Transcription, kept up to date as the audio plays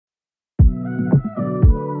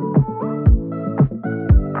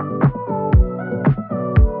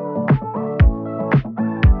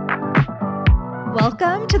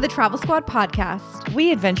to the Travel Squad podcast.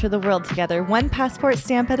 We adventure the world together, one passport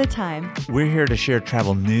stamp at a time. We're here to share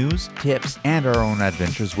travel news, tips, and our own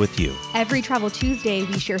adventures with you. Every Travel Tuesday,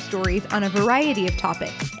 we share stories on a variety of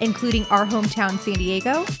topics, including our hometown San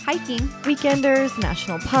Diego, hiking, Weekenders,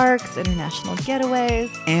 national parks, international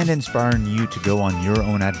getaways, and inspiring you to go on your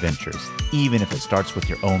own adventures, even if it starts with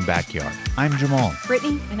your own backyard. I'm Jamal.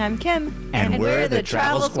 Brittany, and I'm Kim. And we're the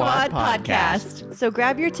Travel Squad podcast. So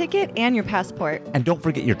grab your ticket and your passport. And don't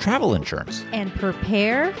forget your travel insurance. and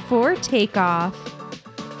prepare for takeoff.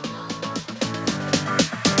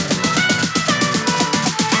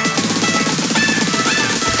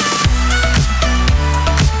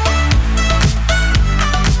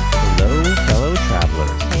 Hello, fellow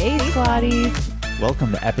travelers. Hey, squaddies.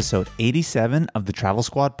 Welcome to episode 87 of the Travel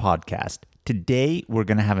Squad podcast. Today, we're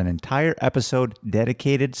going to have an entire episode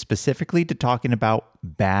dedicated specifically to talking about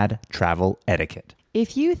bad travel etiquette.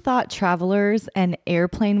 If you thought travelers and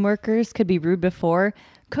airplane workers could be rude before,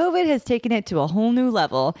 COVID has taken it to a whole new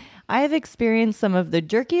level. I have experienced some of the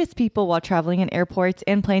jerkiest people while traveling in airports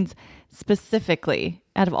and planes specifically,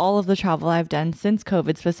 out of all of the travel I've done since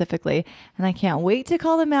COVID specifically, and I can't wait to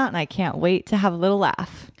call them out and I can't wait to have a little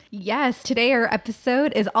laugh. Yes, today our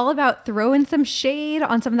episode is all about throwing some shade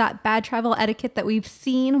on some of that bad travel etiquette that we've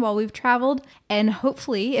seen while we've traveled. And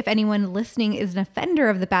hopefully, if anyone listening is an offender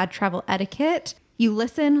of the bad travel etiquette, you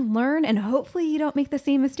listen, learn, and hopefully you don't make the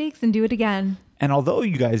same mistakes and do it again. And although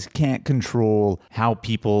you guys can't control how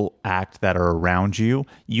people act that are around you,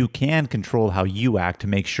 you can control how you act to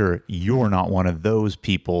make sure you're not one of those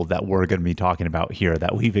people that we're going to be talking about here,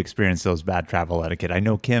 that we've experienced those bad travel etiquette. I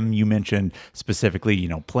know, Kim, you mentioned specifically,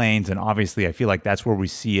 planes, and obviously I feel like that's where we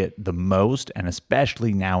see it the most, and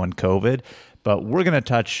especially now in COVID. But we're going to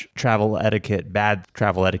touch travel etiquette, bad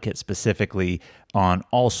travel etiquette specifically on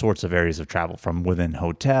all sorts of areas of travel, from within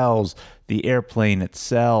hotels, the airplane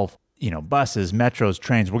itself, buses, metros,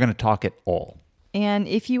 trains. We're going to talk it all. And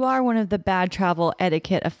if you are one of the bad travel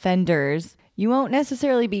etiquette offenders, you won't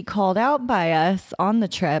necessarily be called out by us on the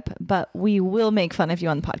trip, but we will make fun of you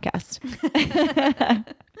on the podcast.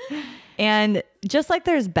 And just like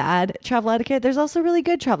there's bad travel etiquette, there's also really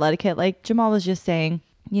good travel etiquette. Like Jamal was just saying,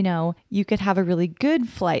 you could have a really good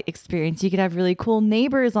flight experience. You could have really cool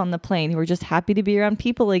neighbors on the plane who are just happy to be around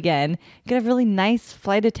people again. You could have really nice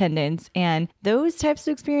flight attendants. And those types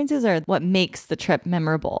of experiences are what makes the trip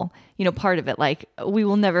memorable. Part of it, like we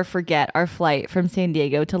will never forget our flight from San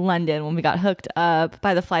Diego to London when we got hooked up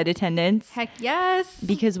by the flight attendants. Heck yes.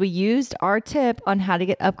 Because we used our tip on how to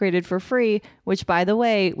get upgraded for free, which, by the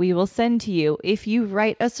way, we will send to you if you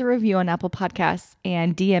write us a review on Apple Podcasts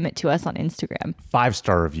and DM it to us on Instagram.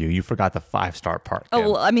 5-star review. You forgot the 5-star part. Oh,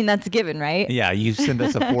 Kim. well, that's a given, right? Yeah, you send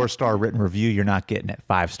us a 4-star written review. You're not getting it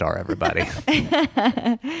 5-star, everybody.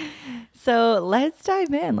 So let's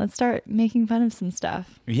dive in. Let's start making fun of some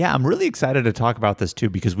stuff. Yeah, I'm really excited to talk about this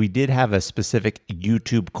too, because we did have a specific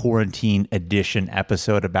YouTube quarantine edition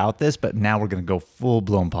episode about this, but now we're going to go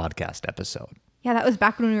full-blown podcast episode. Yeah, that was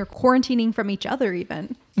back when we were quarantining from each other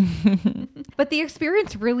even. But the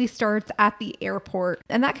experience really starts at the airport,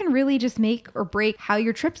 and that can really just make or break how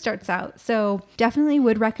your trip starts out. So definitely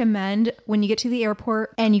would recommend when you get to the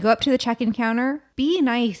airport and you go up to the check-in counter, be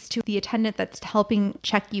nice to the attendant that's helping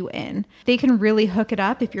check you in. They can really hook it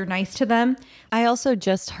up if you're nice to them. I also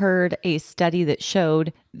just heard a study that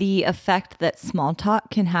showed the effect that small talk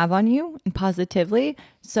can have on you and positively.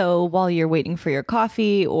 So while you're waiting for your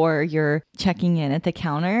coffee or you're checking in at the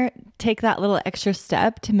counter, take that little extra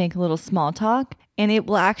step to make a little small talk, and it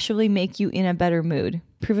will actually make you in a better mood.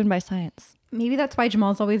 Proven by science. Maybe that's why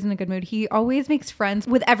Jamal's always in a good mood. He always makes friends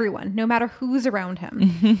with everyone, no matter who's around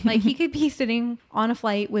him. Like he could be sitting on a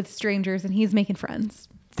flight with strangers and he's making friends.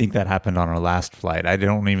 I think that happened on our last flight. I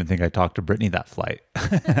don't even think I talked to Brittany that flight.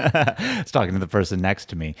 I was talking to the person next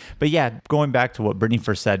to me. But yeah, going back to what Brittany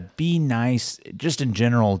first said, be nice just in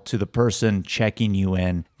general to the person checking you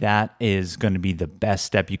in. That is going to be the best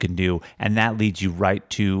step you can do. And that leads you right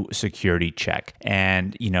to security check.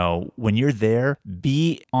 And, when you're there,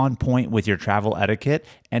 be on point with your travel etiquette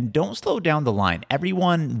and don't slow down the line.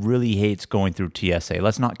 Everyone really hates going through TSA.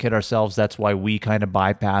 Let's not kid ourselves. That's why we kind of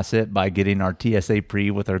bypass it by getting our TSA pre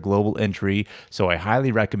with our global entry. So I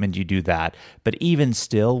highly recommend you do that. But even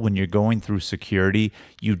still, when you're going through security,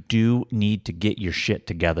 you do need to get your shit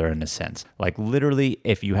together in a sense. Like literally,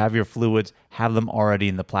 if you have your fluids, have them already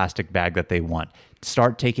in the plastic bag that they want.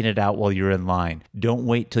 Start taking it out while you're in line. Don't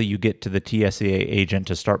wait till you get to the TSA agent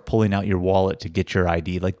to start pulling out your wallet to get your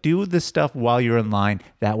ID. Like do this stuff while you're in line.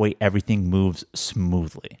 That way everything moves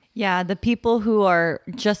smoothly. Yeah, the people who are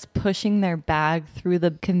just pushing their bag through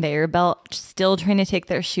the conveyor belt, still trying to take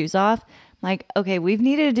their shoes off, Like, okay, we've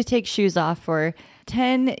needed to take shoes off for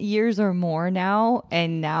 10 years or more now,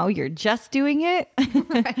 and now you're just doing it.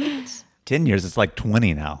 Right. 10 years, it's like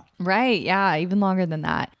 20 now. Right. Yeah. Even longer than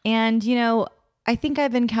that. And, I think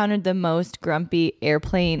I've encountered the most grumpy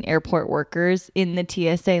airport workers in the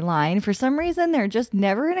TSA line. For some reason, they're just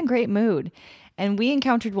never in a great mood. And we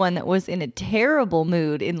encountered one that was in a terrible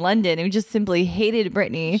mood in London who just simply hated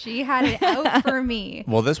Brittany. She had it out for me.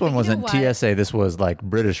 Well, this one But you know wasn't what? TSA. This was like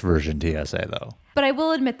British version TSA, though. But I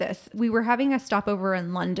will admit this. We were having a stopover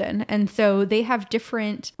in London. And so they have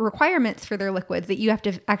different requirements for their liquids that you have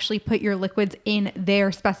to actually put your liquids in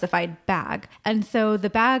their specified bag. And so the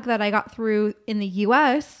bag that I got through in the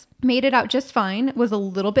US made it out just fine, was a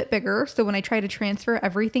little bit bigger. So when I tried to transfer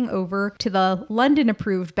everything over to the London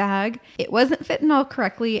approved bag, it wasn't fitting all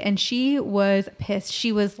correctly. And she was pissed.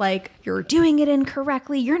 She was like, "You're doing it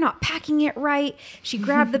incorrectly. You're not packing it right." She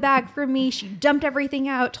grabbed the bag from me. She dumped everything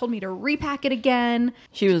out, told me to repack it again.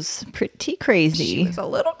 She was pretty crazy. She was a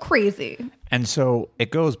little crazy. And so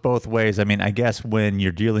it goes both ways. I mean, I guess when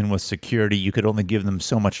you're dealing with security, you could only give them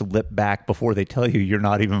so much lip back before they tell you you're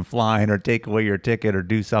not even flying or take away your ticket or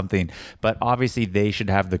do something. But obviously, they should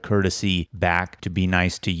have the courtesy back to be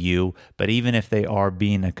nice to you. But even if they are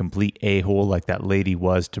being a complete a-hole like that lady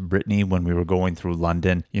was to Brittany when we were going through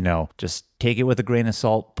London, just take it with a grain of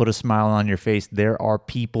salt, put a smile on your face. There are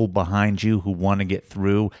people behind you who want to get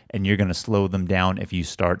through, and you're going to slow them down if you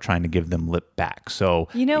start trying to give them lip back. So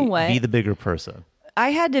You know what? Be the bigger person. I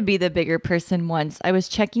had to be the bigger person once. I was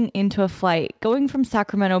checking into a flight going from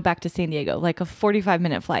Sacramento back to San Diego, like a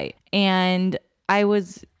 45-minute flight. And I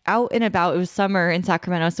was out and about. It was summer in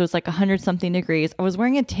Sacramento, so it was like 100-something degrees. I was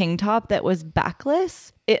wearing a tank top that was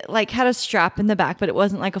backless. It like had a strap in the back, but it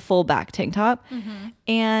wasn't like a full back tank top. Mm-hmm.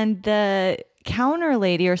 And the counter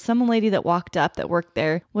lady or some lady that walked up that worked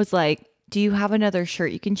there was like, "Do you have another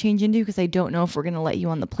shirt you can change into? Because I don't know if we're going to let you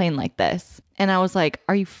on the plane like this." And I was like,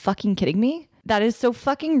 "Are you fucking kidding me? That is so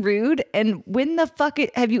fucking rude. And when the fuck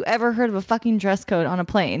have you ever heard of a fucking dress code on a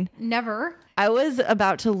plane?" Never. I was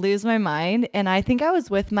about to lose my mind. And I think I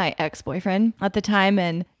was with my ex-boyfriend at the time.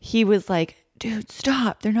 And he was like, "Dude,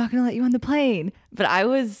 stop. They're not going to let you on the plane." But I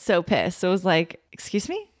was so pissed. So I was like, "Excuse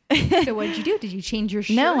me?" So what did you do? Did you change your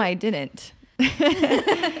shirt? No, I didn't.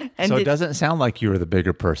 So it doesn't sound like you were the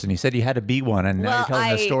bigger person. You said you had to be one, and now you're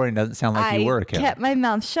telling the story and it doesn't sound like you were. I kept my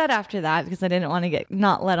mouth shut after that because I didn't want to get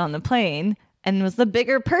not let on the plane, and was the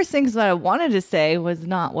bigger person because what I wanted to say was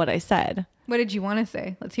not what I said. What did you want to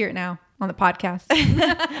say? Let's hear it now on the podcast.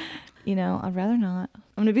 I'd rather not.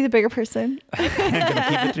 I'm going to be the bigger person. You're going to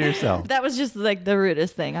keep it to yourself. That was just like the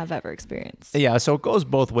rudest thing I've ever experienced. Yeah, so it goes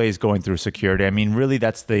both ways going through security. I mean, really,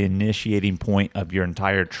 that's the initiating point of your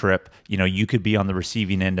entire trip. You could be on the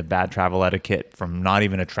receiving end of bad travel etiquette from not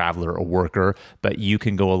even a traveler or worker, but you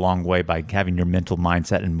can go a long way by having your mental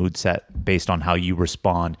mindset and mood set based on how you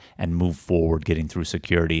respond and move forward getting through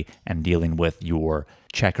security and dealing with your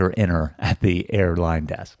checker-inner at the airline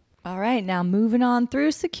desk. All right, now moving on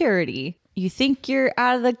through security. You think you're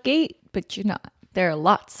out of the gate, but you're not. There are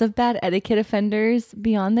lots of bad etiquette offenders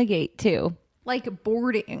beyond the gate, too. Like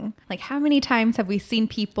boarding. Like how many times have we seen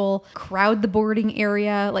people crowd the boarding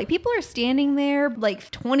area? Like people are standing there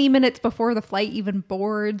like 20 minutes before the flight even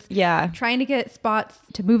boards. Yeah. Trying to get spots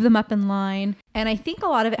to move them up in line. And I think a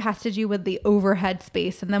lot of it has to do with the overhead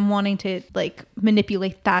space and them wanting to like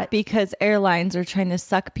manipulate that. Because airlines are trying to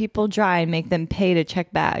suck people dry and make them pay to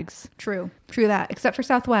check bags. True that. Except for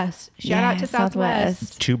Southwest. Shout out to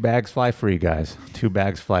Southwest. 2 bags fly free, guys. 2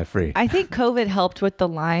 bags fly free. I think COVID helped with the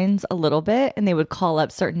lines a little bit and they would call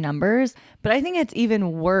up certain numbers. But I think it's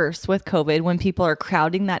even worse with COVID when people are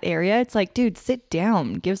crowding that area. It's like, dude, sit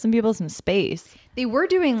down. Give some people some space. They were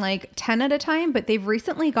doing like 10 at a time, but they've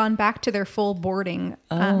recently gone back to their full boarding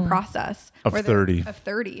process. Of 30. Of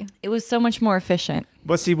 30. It was so much more efficient.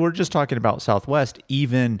 But see, we're just talking about Southwest,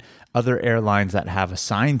 even other airlines that have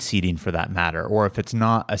assigned seating for that matter, or if it's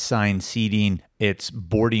not assigned seating, it's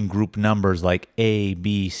boarding group numbers like A,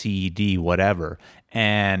 B, C, D, whatever.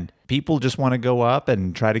 And people just want to go up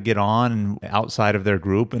and try to get on outside of their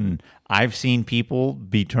group. And I've seen people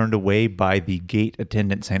be turned away by the gate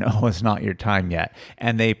attendant saying, "Oh, it's not your time yet."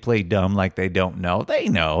 And they play dumb like they don't know. They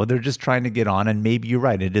know. They're just trying to get on. And maybe you're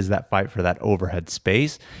right. It is that fight for that overhead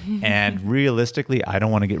space. And realistically, I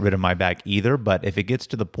don't want to get rid of my bag either. But if it gets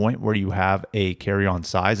to the point where you have a carry-on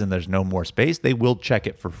size and there's no more space, they will check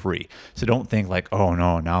it for free. So don't think like, "Oh,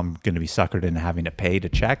 no, now I'm going to be suckered into having to pay to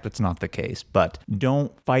check." That's not the case. But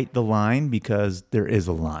don't fight the line because there is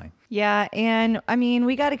a line. Yeah, and I mean,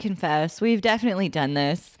 we got to confess, we've definitely done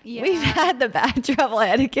this. Yeah. We've had the bad travel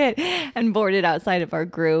etiquette and boarded outside of our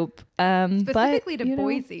group. Specifically but, to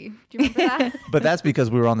Boise. Do you remember that? But that's because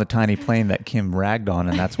we were on the tiny plane that Kim ragged on,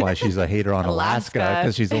 and that's why she's a hater on Alaska, Alaska.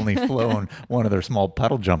 because she's only flown one of their small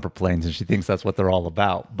puddle jumper planes, and she thinks that's what they're all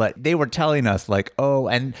about. But they were telling us like, oh,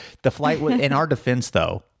 and the flight was, in our defense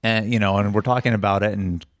though, and and we're talking about it,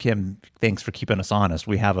 and Kim, thanks for keeping us honest.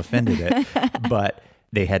 We have offended it, but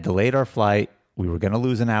they had delayed our flight. We were going to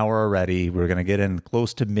lose an hour already. We were going to get in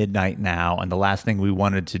close to midnight now. And the last thing we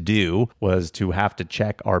wanted to do was to have to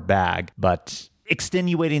check our bag. But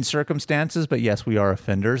extenuating circumstances. But yes, we are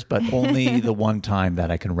offenders, but only the one time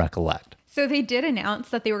that I can recollect. So they did announce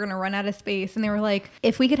that they were going to run out of space, and they were like,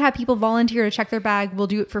 if we could have people volunteer to check their bag, we'll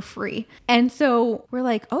do it for free. And so we're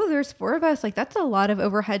like, oh, there's 4 of us. Like, that's a lot of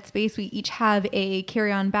overhead space. We each have a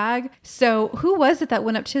carry-on bag. So who was it that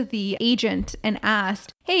went up to the agent and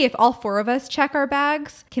asked, hey, if all 4 of us check our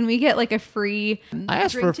bags, can we get like a free I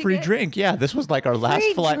asked for a free drink. Yeah, this was like our last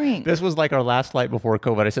Free flight. drink. This was like our last flight before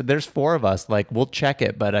COVID. I said, there's 4 of us. Like, we'll check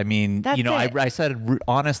it. But I mean, That's it. I said,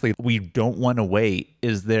 honestly, we don't want to wait.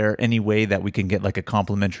 Is there any way that we can get like a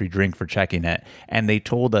complimentary drink for checking it? And they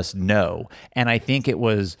told us no. And I think it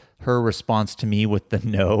was her response to me with the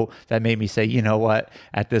no that made me say, you know what?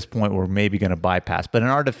 At this point, we're maybe going to bypass. But in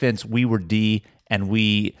our defense, we were D, and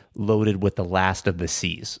we loaded with the last of the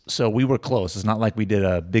C's. So we were close. It's not like we did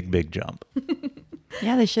a big jump.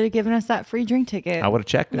 Yeah, they should have given us that free drink ticket. I would have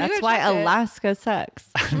checked it. That's would've why checked it. Alaska sucks.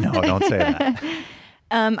 No, don't say that.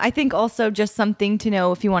 I think also just something to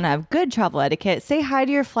know if you want to have good travel etiquette, say hi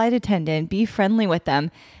to your flight attendant, be friendly with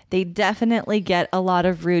them. They definitely get a lot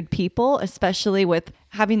of rude people, especially with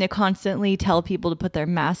having to constantly tell people to put their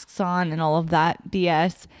masks on and all of that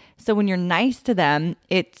BS. So when you're nice to them,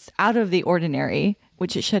 it's out of the ordinary,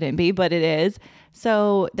 which it shouldn't be, but it is.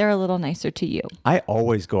 So they're a little nicer to you. I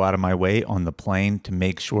always go out of my way on the plane to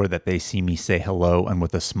make sure that they see me say hello and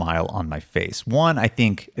with a smile on my face. 1, I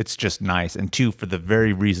think it's just nice. And 2, for the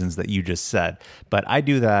very reasons that you just said. But I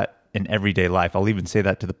do that in everyday life. I'll even say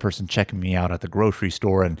that to the person checking me out at the grocery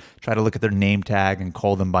store and try to look at their name tag and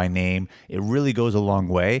call them by name. It really goes a long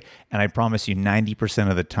way. And I promise you 90%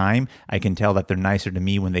 of the time, I can tell that they're nicer to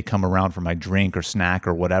me when they come around for my drink or snack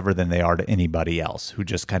or whatever than they are to anybody else who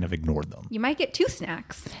just kind of ignored them. You might get 2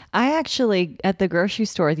 snacks. I actually, at the grocery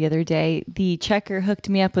store the other day, the checker hooked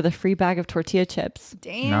me up with a free bag of tortilla chips.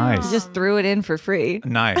 Damn. Nice. Just threw it in for free.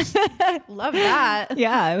 Nice. Love that.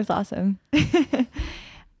 Yeah, it was awesome.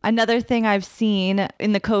 Another thing I've seen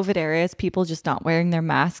in the COVID era is people just not wearing their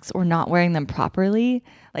masks or not wearing them properly,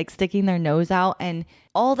 like sticking their nose out. And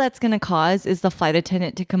all that's going to cause is the flight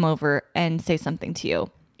attendant to come over and say something to you.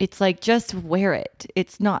 It's like, just wear it.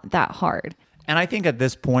 It's not that hard. And I think at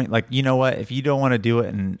this point, like, you know what, if you don't want to do it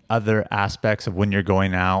in other aspects of when you're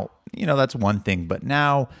going out, that's one thing. But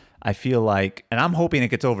now I feel like, and I'm hoping it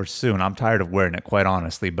gets over soon. I'm tired of wearing it, quite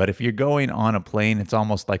honestly. But if you're going on a plane, it's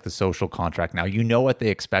almost like the social contract now. You know what they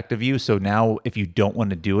expect of you. So now if you don't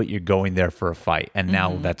want to do it, you're going there for a fight. And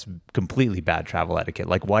now that's completely bad travel etiquette.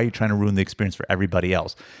 Like, why are you trying to ruin the experience for everybody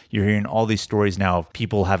else? You're hearing all these stories now of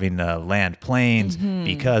people having to land planes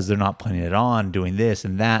because they're not putting it on, doing this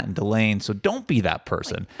and that and delaying. So don't be that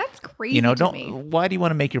person. That's crazy to me. Why do you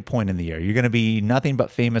want to make your point in the air? You're going to be nothing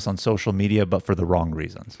but famous on social media, but for the wrong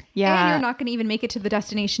reasons. Yeah. And you're not going to even make it to the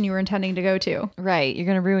destination you were intending to go to. Right. You're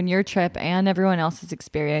going to ruin your trip and everyone else's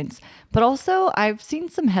experience. But also, I've seen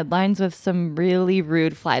some headlines with some really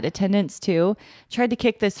rude flight attendants too. Tried to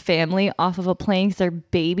kick this family off of a plane because their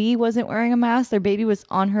baby wasn't wearing a mask. Their baby was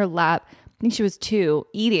on her lap. I think she was 2,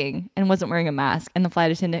 eating and wasn't wearing a mask. And the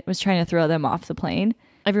flight attendant was trying to throw them off the plane.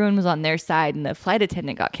 Everyone was on their side and the flight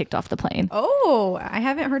attendant got kicked off the plane. Oh, I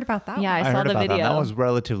haven't heard about that. Yeah, one. I saw heard the about video. That was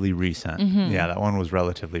relatively recent. Yeah, that one was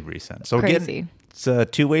relatively recent. So Crazy. it's a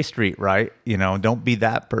two-way street, right? Don't be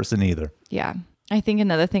that person either. Yeah. I think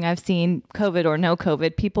another thing I've seen, COVID or no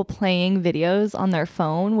COVID, people playing videos on their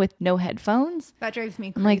phone with no headphones. That drives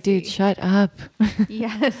me crazy. I'm like, dude, shut up.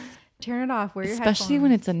 Yes. Turn it off. Wear your Especially headphones.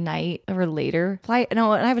 when it's a night or later flight.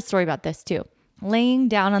 No, and I have a story about this too. Laying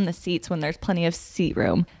down on the seats when there's plenty of seat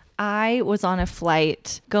room. I was on a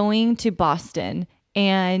flight going to Boston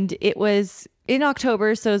and it was in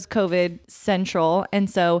October, so it's COVID central. And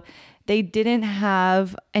so they didn't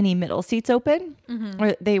have any middle seats open,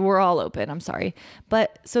 or they were all open. I'm sorry.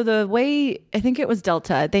 But so the way, I think it was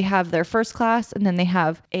Delta, they have their first class and then they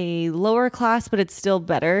have a lower class, but it's still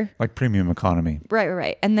better. Like premium economy,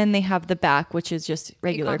 Right. And then they have the back, which is just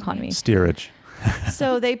regular economy. steerage.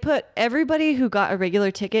 So they put everybody who got a regular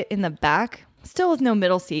ticket in the back still with no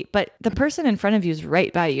middle seat, but the person in front of you is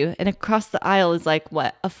right by you. And across the aisle is like,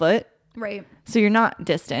 what, a foot? Right. So you're not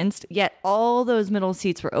distanced, yet all those middle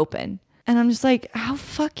seats were open. And I'm just like, how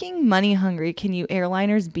fucking money hungry can you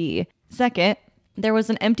airliners be? Second, there was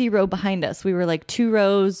an empty row behind us. We were like 2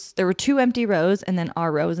 rows. There were 2 empty rows and then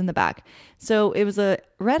our row was in the back. So it was a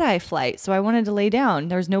red-eye flight. So I wanted to lay down.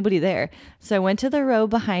 There was nobody there. So I went to the row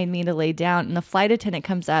behind me to lay down, and the flight attendant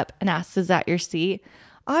comes up and asks, is that your seat?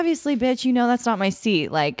 Obviously, bitch, you know that's not my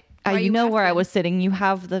seat. Like, you know where I was sitting. You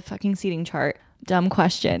have the fucking seating chart. Dumb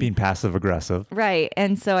question. Being passive aggressive. Right.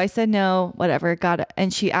 And so I said, no, whatever. Got it.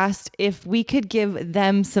 And she asked if we could give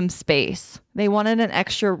them some space. They wanted an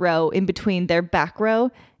extra row in between their back row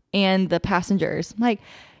and the passengers. I'm like,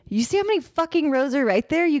 you see how many fucking rows are right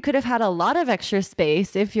there? You could have had a lot of extra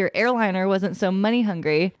space if your airliner wasn't so money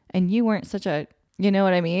hungry and you weren't such a, you know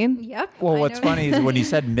what I mean? Yep. Well, what's funny is when you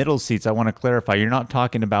said middle seats, I want to clarify. You're not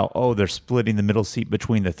talking about, oh, they're splitting the middle seat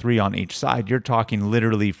between the 3 on each side. You're talking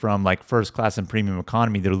literally from like first class and premium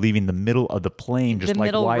economy. They're leaving the middle of the plane just The like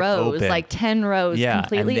middle wide rows, open. like 10 rows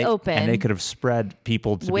completely open. And they could have spread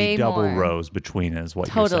people to Way be double more. rows between is what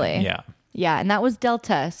Totally. you're saying. Yeah. Yeah. And that was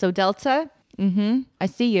Delta. So Delta, I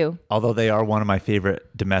see you. Although they are one of my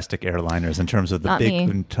favorite domestic airliners in terms of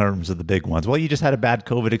the big ones. Well, you just had a bad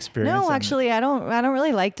COVID experience. No, actually, I don't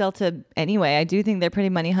really like Delta anyway. I do think they're pretty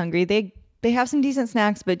money hungry. They have some decent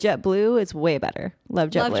snacks, but JetBlue is way better.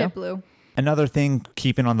 Love JetBlue. Love JetBlue. Another thing,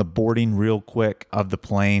 keeping on the boarding real quick of the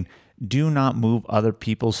plane, do not move other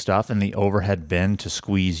people's stuff in the overhead bin to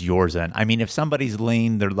squeeze yours in. I mean, if somebody's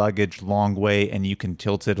laying their luggage long way and you can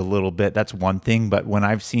tilt it a little bit, that's one thing. But when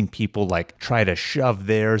I've seen people like try to shove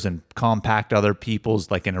theirs and compact other people's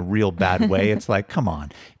like in a real bad way, it's like, come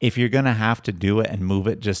on. If you're going to have to do it and move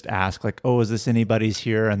it, just ask like, oh, is this anybody's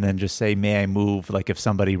here? And then just say, may I move? Like if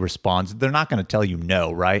somebody responds, they're not going to tell you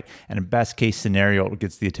no, right? And in best case scenario, it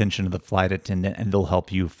gets the attention of the flight attendant and they'll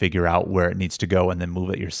help you figure out where it needs to go and then move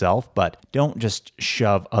it yourself. But don't just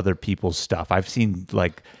shove other people's stuff. I've seen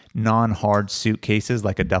like non-hard suitcases,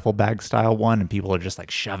 like a duffel bag style one, and people are just like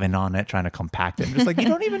shoving on it, trying to compact it. And just like, you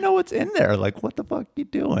don't even know what's in there. Like, what the fuck are you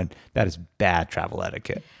doing? That is bad travel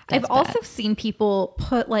etiquette. I've also seen people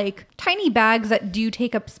put like tiny bags that do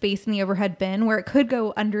take up space in the overhead bin where it could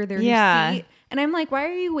go under their seat. And I'm like, why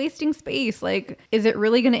are you wasting space? Like, is it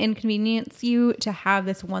really going to inconvenience you to have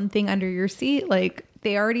this one thing under your seat? Like,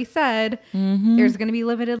 they already said there's going to be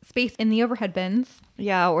limited space in the overhead bins.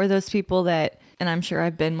 Yeah, or those people that, and I'm sure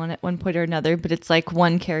I've been one at one point or another, but it's like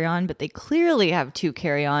one carry-on, but they clearly have 2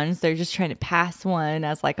 carry-ons. They're just trying to pass one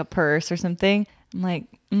as like a purse or something. I'm like,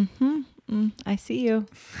 I see you.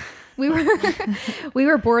 We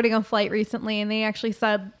were boarding a flight recently and they actually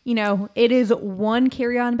said, you know, it is 1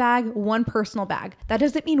 carry-on bag, 1 personal bag. That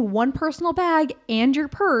doesn't mean 1 personal bag and your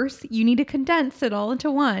purse. You need to condense it all into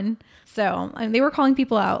one. So they were calling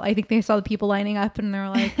people out. I think they saw the people lining up and they're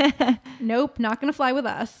like, nope, not going to fly with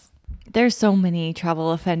us. There's so many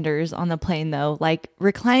travel offenders on the plane though. Like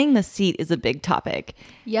reclining the seat is a big topic.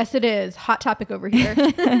 Yes, it is. Hot topic over here.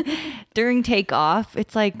 During takeoff,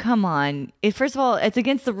 it's like, come on. First of all, it's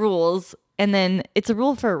against the rules. And then it's a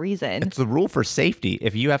rule for a reason. It's the rule for safety.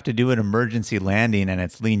 If you have to do an emergency landing and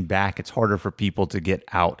it's leaned back, it's harder for people to get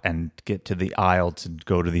out and get to the aisle to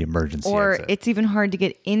go to the emergency Or exit. it's even hard to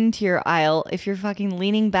get into your aisle if you're fucking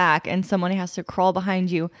leaning back and someone has to crawl behind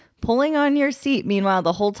you, pulling on your seat, meanwhile,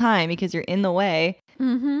 the whole time because you're in the way.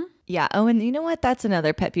 Mm-hmm. Yeah. Oh, and you know what? That's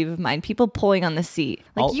another pet peeve of mine. People pulling on the seat.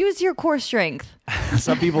 Like, use your core strength.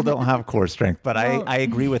 Some people don't have core strength, but I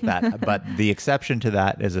agree with that. But the exception to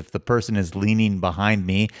that is if the person is leaning behind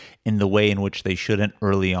me in the way in which they shouldn't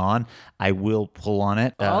early on, I will pull on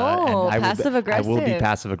it. Passive aggressive. I will be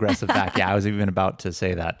passive aggressive back. Yeah, I was even about to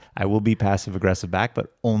say that. I will be passive aggressive back,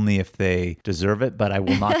 but only if they deserve it. But I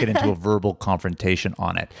will not get into a verbal confrontation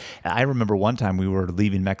on it. And I remember one time we were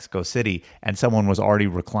leaving Mexico City and someone was already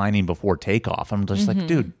reclining before takeoff. I'm just like,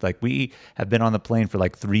 dude, like we have been on the plane for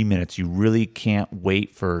like 3 minutes. You really can't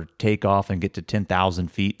wait for takeoff and get to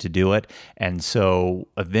 10,000 feet to do it. And so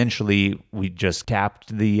eventually we just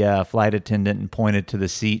tapped the flight attendant and pointed to the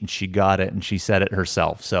seat and she got it and she said it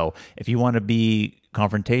herself. So if you want to be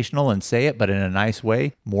confrontational and say it, but in a nice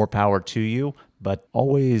way, more power to you. But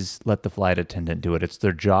always let the flight attendant do it. It's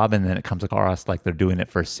their job, and then it comes across like they're doing it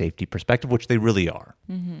for a safety perspective, which they really are.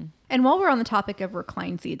 Mm-hmm. And while we're on the topic of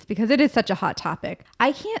recline seats, because it is such a hot topic,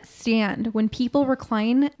 I can't stand when people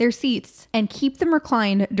recline their seats and keep them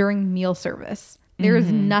reclined during meal service. There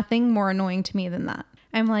is nothing more annoying to me than that.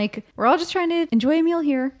 I'm like, we're all just trying to enjoy a meal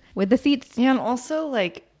here with the seats. Yeah, and also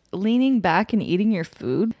like leaning back and eating your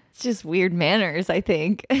food. It's just weird manners, I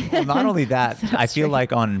think. Well, not only that, I feel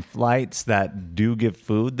like on flights that do give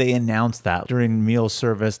food, they announce that during meal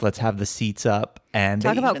service, let's have the seats up. And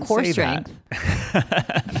Talk they about even core say strength.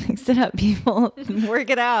 that. Sit up, people. Work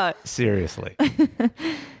it out. Seriously.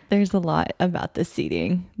 There's a lot about the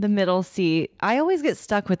seating. The middle seat. I always get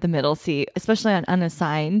stuck with the middle seat, especially on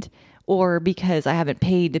unassigned or because I haven't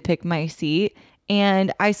paid to pick my seat.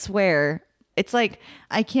 And I swear, it's like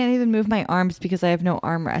I can't even move my arms because I have no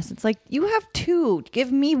armrest. It's like, you have two.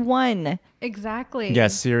 Give me one. Exactly.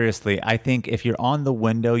 Yes, seriously. I think if you're on the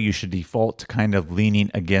window, you should default to kind of leaning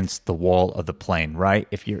against the wall of the plane, right?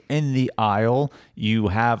 If you're in the aisle, you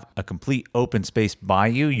have a complete open space by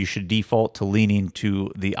you. You should default to leaning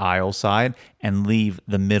to the aisle side and leave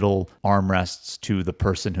the middle armrests to the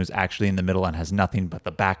person who's actually in the middle and has nothing but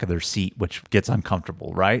the back of their seat, which gets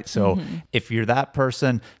uncomfortable, right? So if you're that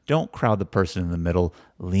person, don't crowd the person in the middle.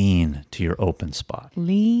 Lean to your open spot.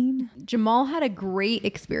 Lean. Jamal had a great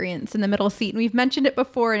experience in the middle seat, and we've mentioned it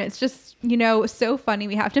before, and it's just, so funny.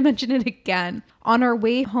 We have to mention it again. On our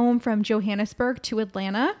way home from Johannesburg to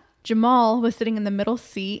Atlanta, Jamal was sitting in the middle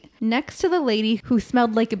seat next to the lady who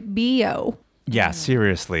smelled like a BO. Yeah,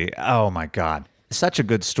 seriously. Oh my God. Such a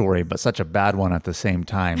good story, but such a bad one at the same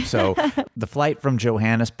time. So the flight from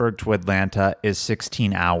Johannesburg to Atlanta is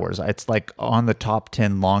 16 hours. It's like on the top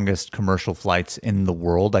 10 longest commercial flights in the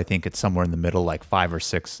world. I think it's somewhere in the middle, like 5 or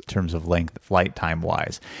 6 in terms of length, flight time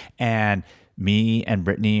wise. And me and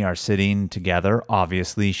Brittany are sitting together.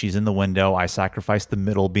 Obviously, she's in the window. I sacrificed the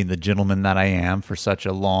middle, being the gentleman that I am for such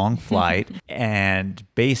a long flight. And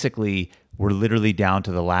basically, we're literally down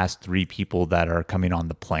to the last 3 people that are coming on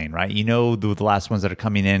the plane, right? The last ones that are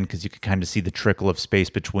coming in, because you can kind of see the trickle of space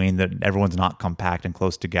between that. Everyone's not compact and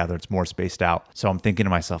close together. It's more spaced out. So I'm thinking to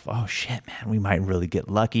myself, oh shit, man, we might really get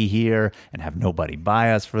lucky here and have nobody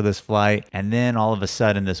by us for this flight. And then all of a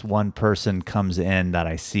sudden, this one person comes in that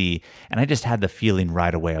I see, and I just had the feeling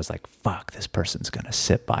right away. I was like, fuck, this person's going to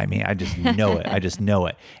sit by me. I just know it. I just know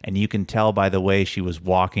it. And you can tell by the way she was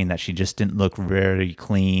walking that she just didn't look very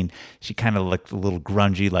clean. She kind of looked a little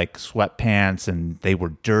grungy, like sweatpants, and they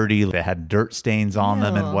were dirty. They had dirt stains on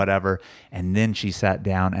them and whatever. And then she sat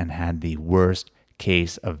down and had the worst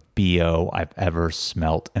case of BO I've ever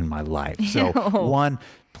smelt in my life. So one,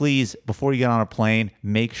 please, before you get on a plane,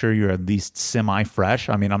 make sure you're at least semi-fresh.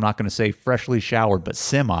 I mean, I'm not going to say freshly showered, but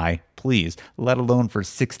semi, please, let alone for a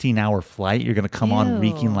 16-hour flight. You're going to come on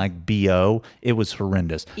reeking like BO. It was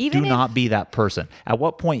horrendous. Do not be that person. At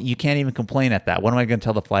what point, you can't even complain at that. What am I going to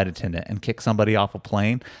tell the flight attendant and kick somebody off a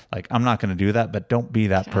plane? Like, I'm not going to do that, but don't be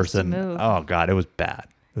that person. Oh, God, it was bad.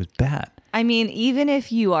 It was bad. I mean, even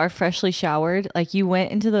if you are freshly showered, like you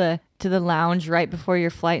went into the lounge right before your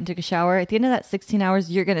flight and took a shower, at the end of that 16 hours,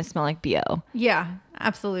 you're going to smell like BO. Yeah,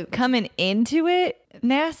 absolutely. Coming into it,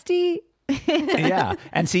 nasty. Yeah.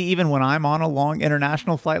 And see, even when I'm on a long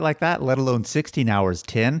international flight like that, let alone 16 hours,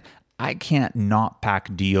 10, I can't not pack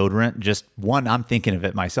deodorant. Just one, I'm thinking of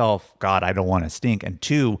it myself. God, I don't want to stink. And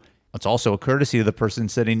two, it's also a courtesy to the person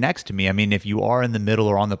sitting next to me. I mean, if you are in the middle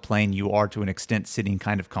or on the plane, you are to an extent sitting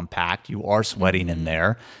kind of compact. You are sweating in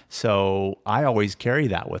there. So I always carry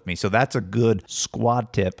that with me. So that's a good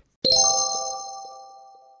squad tip.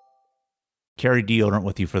 Carry deodorant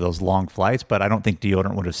with you for those long flights, but I don't think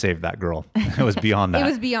deodorant would have saved that girl. It was beyond that. It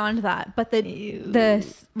was beyond that. But the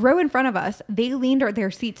row in front of us, they leaned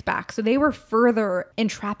their seats back. So they were further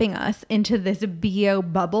entrapping us into this BO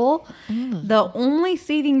bubble. The only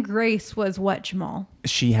saving grace was what, Jamal?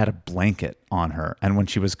 She had a blanket on her. And when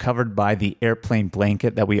she was covered by the airplane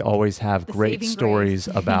blanket that we always have great stories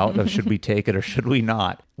about of should we take it or should we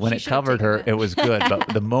not, when it covered her, it was good. But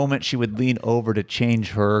the moment she would lean over to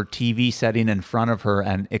change her TV setting in front of her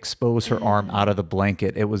and expose her arm out of the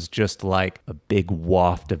blanket, it was just like a big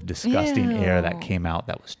waft of disgusting air that came out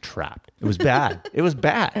that was trapped. It was bad. It was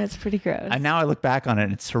bad. That's pretty gross. And now I look back on it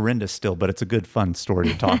and it's horrendous still, but it's a good fun story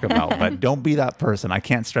to talk about. But don't be that person. I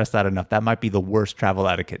can't stress that enough. That might be the worst travel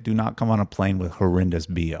etiquette. Do not come on a plane with horrendous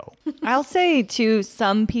BO. I'll say too,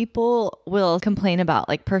 some people will complain about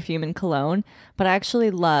like perfume and cologne, but I actually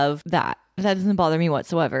love that. That doesn't bother me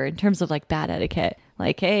whatsoever in terms of like bad etiquette.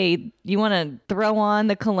 Like, hey, you want to throw on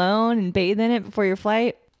the cologne and bathe in it before your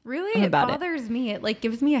flight? Really? It bothers me. It like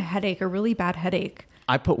gives me a headache, a really bad headache.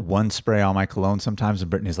 I put one spray on my cologne sometimes, and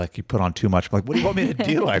Brittany's like, you put on too much. I'm like, what do you want me to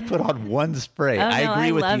do? I put on one spray. Oh, no, I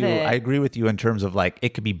agree with you. it. I agree with you in terms of like,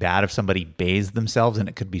 it could be bad if somebody bathes themselves and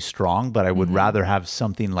it could be strong, but I would rather have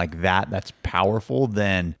something like that that's powerful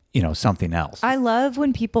than, something else. I love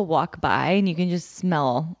when people walk by and you can just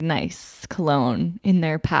smell nice cologne in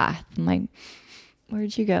their path. I'm like,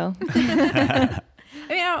 where'd you go?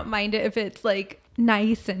 I mean, I don't mind it if it's like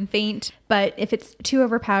nice and faint, but if it's too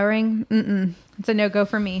overpowering, it's a no-go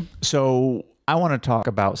for me. So I want to talk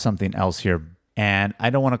about something else here. And I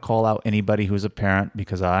don't want to call out anybody who's a parent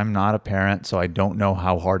because I'm not a parent, so I don't know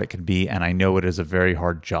how hard it can be. And I know it is a very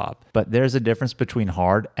hard job. But there's a difference between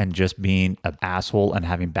hard and just being an asshole and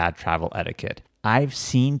having bad travel etiquette. I've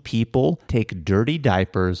seen people take dirty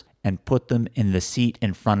diapers and put them in the seat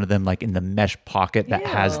in front of them, like in the mesh pocket that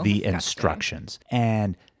has the instructions.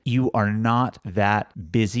 And you are not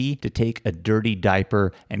that busy to take a dirty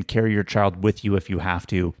diaper and carry your child with you if you have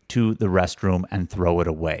to the restroom and throw it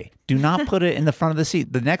away. Do not put it in the front of the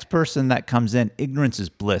seat. The next person that comes in, ignorance is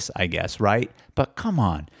bliss, I guess, right? But come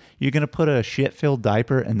on. You're going to put a shit-filled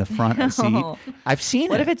diaper in the front seat? I've seen it.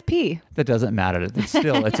 What if it's pee? That doesn't matter. It's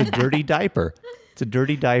a dirty diaper. It's a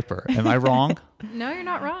dirty diaper. Am I wrong? No, you're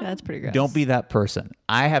not wrong. That's pretty gross. Don't be that person.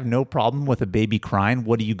 I have no problem with a baby crying.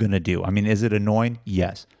 What are you going to do? I mean, is it annoying?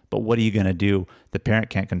 Yes. But what are you going to do? The parent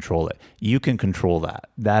can't control it. You can control that.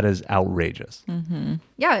 That is outrageous. Mm-hmm.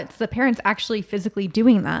 Yeah, it's the parents actually physically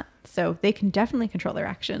doing that. So they can definitely control their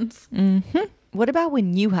actions. Mm-hmm. What about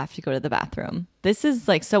when you have to go to the bathroom? This is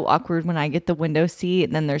like so awkward when I get the window seat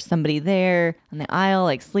and then there's somebody there on the aisle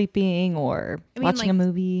like sleeping or watching a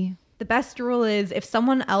movie. The best rule is if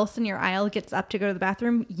someone else in your aisle gets up to go to the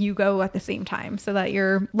bathroom, you go at the same time so that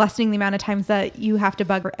you're lessening the amount of times that you have to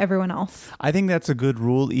bug everyone else. I think that's a good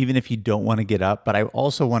rule, even if you don't want to get up. But I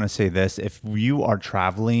also want to say this. If you are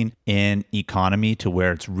traveling in economy to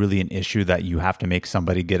where it's really an issue that you have to make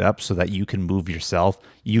somebody get up so that you can move yourself,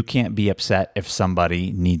 you can't be upset if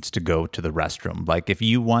somebody needs to go to the restroom. Like if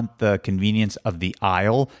you want the convenience of the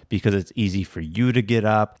aisle because it's easy for you to get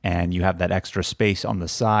up and you have that extra space on the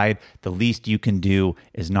side, the least you can do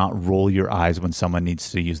is not roll your eyes when someone needs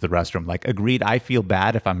to use the restroom. Like, agreed, I feel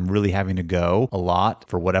bad if I'm really having to go a lot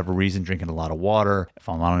for whatever reason, drinking a lot of water. If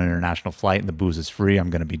I'm on an international flight and the booze is free, I'm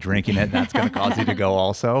going to be drinking it. That's going to cause you to go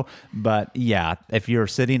also. But yeah, if you're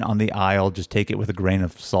sitting on the aisle, just take it with a grain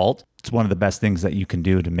of salt. It's one of the best things that you can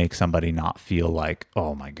do to make somebody not feel like,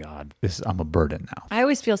 oh my God, I'm a burden now. I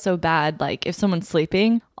always feel so bad. Like if someone's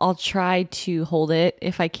sleeping, I'll try to hold it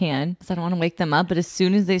if I can because I don't want to wake them up. But as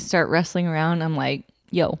soon as they start wrestling around, I'm like,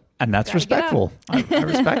 yo. And that's respectful. I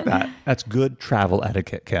respect that. That's good travel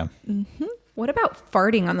etiquette, Kim. Mm-hmm. What about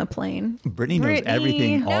farting on the plane? Brittany knows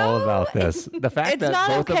everything all about this. The fact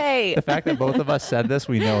the fact that both of us said this,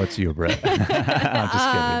 we know it's you, Britt. I'm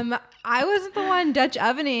just kidding. I wasn't the one Dutch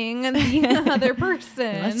ovening the other person.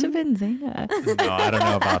 It must have been Zayna. No, I don't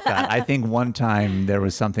know about that. I think one time there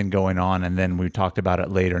was something going on and then we talked about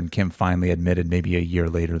it later and Kim finally admitted maybe a year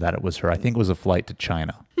later that it was her. I think it was a flight to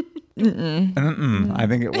China. I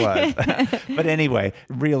think it was. But anyway,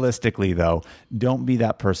 realistically though, don't be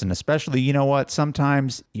that person, especially, you know what,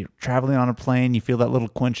 sometimes you're traveling on a plane, you feel that little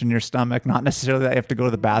quench in your stomach, not necessarily that you have to go to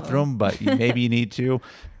the bathroom, but maybe you need to.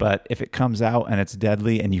 But if it comes out and it's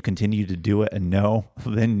deadly and you continue to do it and no,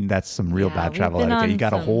 then that's some real bad travel etiquette. You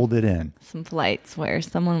got to hold it in. Some flights where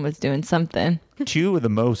someone was doing something. Two of the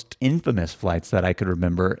most infamous flights that I could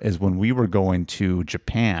remember is when we were going to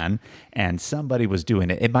Japan and somebody was doing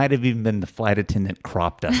it. It might have even been the flight attendant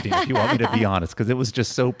crop dusting, if you want me to be honest, because it was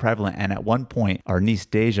just so prevalent. And at one point, our niece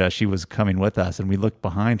Deja, she was coming with us and we looked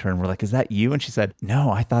behind her and we're like, is that you? And she said, no,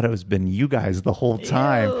 I thought it was been you guys the whole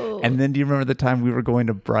time. Ew. And then do you remember the time we were going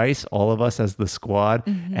to Bryce, all of us as the squad?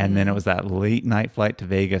 Mm-hmm. And then it was that late night flight to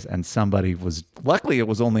Vegas and somebody was, luckily it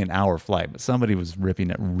was only an hour flight, but somebody was ripping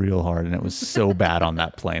it real hard and it was so bad on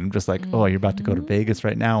that plane. I'm just like, oh, you're about to go to Vegas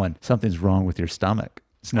right now and something's wrong with your stomach.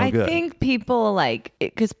 It's no good. I think people like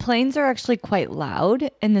it because planes are actually quite loud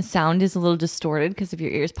and the sound is a little distorted because of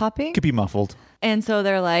your ears popping. Could be muffled. And so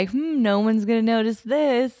they're like, no one's going to notice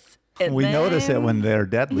this. And we notice it when they're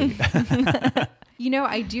deadly. You know,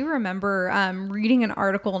 I do remember reading an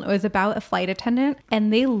article and it was about a flight attendant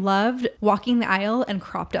and they loved walking the aisle and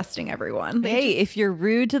crop dusting everyone. If you're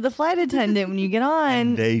rude to the flight attendant when you get on.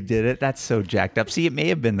 And they did it. That's so jacked up. See, it may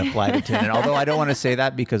have been the flight attendant, although I don't want to say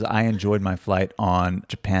that because I enjoyed my flight on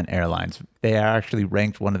Japan Airlines. They are actually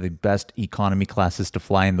ranked one of the best economy classes to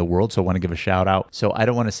fly in the world. So I want to give a shout out. So I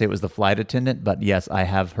don't want to say it was the flight attendant, but yes, I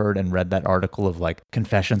have heard and read that article of like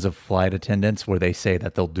confessions of flight attendants where they say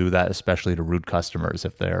that they'll do that, especially to rude customers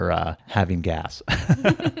if they're having gas.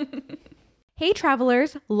 Hey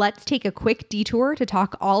travelers, let's take a quick detour to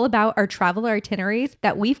talk all about our travel itineraries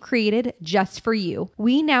that we've created just for you.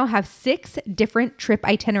 We now have 6 different trip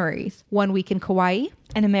itineraries. 1 week in Kauai,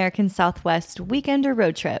 an American Southwest weekend or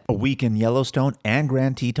road trip, A week in Yellowstone and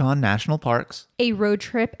Grand Teton National Parks, a road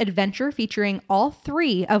trip adventure featuring all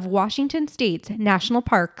 3 of Washington State's national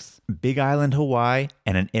parks, Big Island, Hawaii,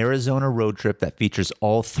 and an Arizona road trip that features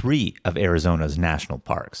all 3 of Arizona's national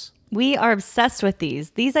parks. We are obsessed with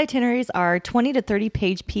these. These itineraries are 20 to 30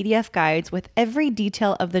 page PDF guides with every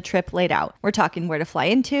detail of the trip laid out. We're talking where to fly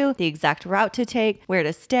into, the exact route to take, where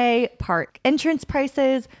to stay, park entrance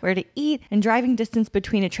prices, where to eat, and driving distance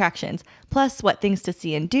between attractions, plus what things to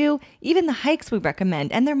see and do, even the hikes we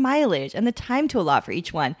recommend and their mileage and the time to allot for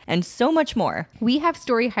each one, and so much more. We have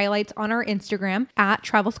story highlights on our Instagram at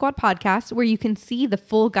Travel Squad Podcast where you can see the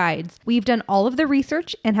full guides. We've done all of the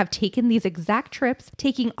research and have taken these exact trips,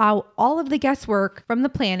 taking out all of the guesswork from the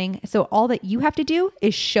planning, so all that you have to do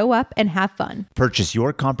is show up and have fun. Purchase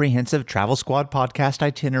your comprehensive Travel Squad podcast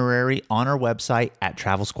itinerary on our website at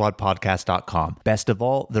travelsquadpodcast.com. Best of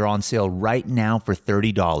all, they're on sale right now for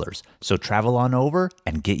 $30. So travel on over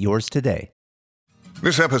and get yours today.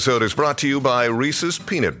 This episode is brought to you by Reese's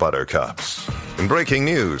Peanut Butter Cups. In breaking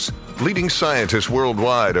news, leading scientists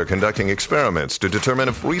worldwide are conducting experiments to determine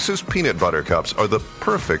if Reese's Peanut Butter Cups are the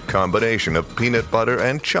perfect combination of peanut butter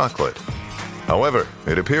and chocolate. However,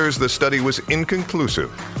 it appears the study was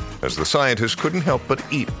inconclusive, as the scientists couldn't help but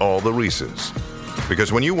eat all the Reese's.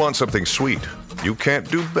 Because when you want something sweet, you can't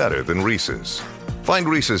do better than Reese's. Find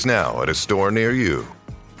Reese's now at a store near you.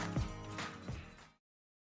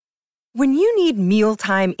 When you need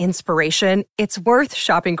mealtime inspiration, it's worth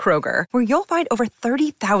shopping Kroger, where you'll find over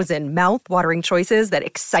 30,000 mouth-watering choices that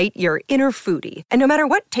excite your inner foodie. And no matter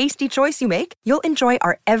what tasty choice you make, you'll enjoy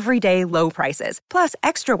our everyday low prices, plus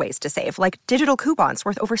extra ways to save, like digital coupons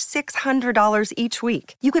worth over $600 each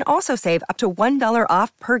week. You can also save up to $1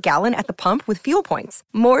 off per gallon at the pump with fuel points.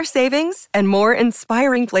 More savings and more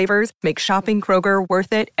inspiring flavors make shopping Kroger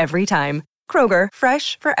worth it every time. Kroger,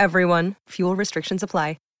 fresh for everyone. Fuel restrictions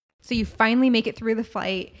apply. So you finally make it through the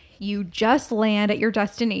flight. You just land at your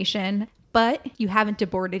destination, but you haven't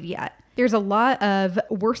deboarded yet. There's a lot of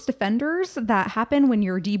worst offenders that happen when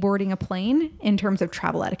you're deboarding a plane in terms of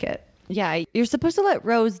travel etiquette. Yeah, you're supposed to let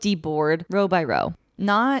rows deboard row by row.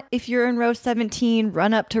 Not if you're in row 17,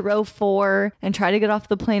 run up to row 4 and try to get off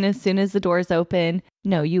the plane as soon as the doors open.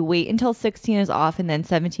 No, you wait until 16 is off and then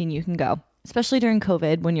 17 you can go. Especially during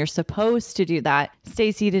COVID, when you're supposed to do that,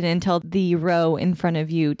 stay seated until the row in front of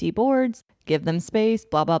you deboards, give them space,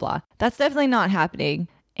 blah, blah, blah. That's definitely not happening.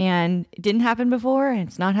 And it didn't happen before, and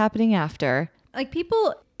it's not happening after. Like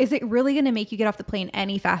people, is it really going to make you get off the plane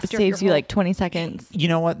any faster? It saves you like 20 seconds. You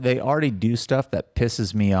know what? They already do stuff that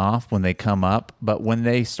pisses me off when they come up. But when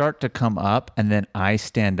they start to come up and then I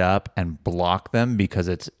stand up and block them because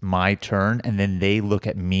it's my turn and then they look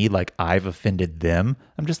at me like I've offended them,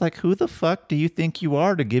 I'm just like, who the fuck do you think you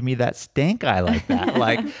are to give me that stank eye like that?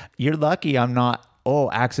 Like, you're lucky I'm not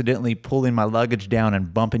accidentally pulling my luggage down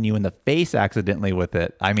and bumping you in the face accidentally with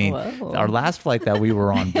it. I mean, Whoa. Our last flight that we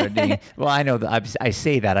were on, Brittany, well, I know that I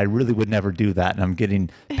say that. I really would never do that. And I'm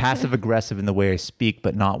getting passive aggressive in the way I speak,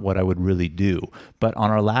 but not what I would really do. But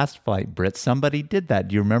on our last flight, Britt, somebody did that.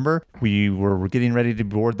 Do you remember? We were getting ready to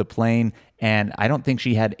board the plane and I don't think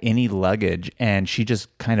she had any luggage and she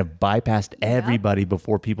just kind of bypassed everybody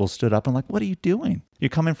before people stood up. I'm like, what are you doing? You're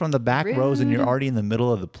coming from the back rows and you're already in the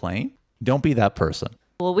middle of the plane? Don't be that person.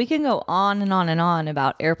 Well, we can go on and on and on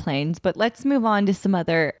about airplanes, but let's move on to some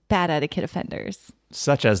other bad etiquette offenders.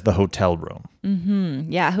 Such as the hotel room.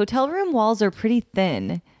 Yeah, hotel room walls are pretty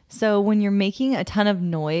thin. So when you're making a ton of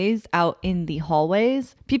noise out in the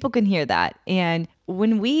hallways, people can hear that. And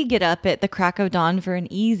when we get up at the crack of dawn for an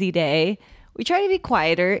easy day, we try to be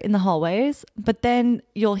quieter in the hallways, but then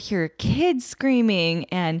you'll hear kids screaming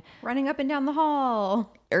and Running up and down the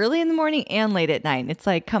hall. early in the morning and late at night. It's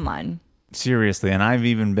like, come on. Seriously, and I've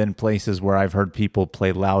even been places where I've heard people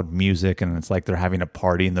play loud music and it's like they're having a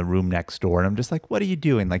party in the room next door. And I'm just like, what are you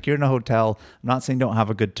doing? Like, you're in a hotel. I'm not saying don't have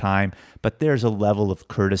a good time, but there's a level of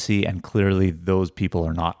courtesy and clearly those people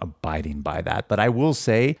are not abiding by that. But I will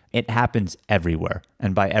say it happens everywhere.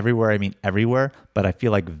 And by everywhere, I mean everywhere. But I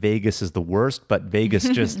feel like Vegas is the worst, but Vegas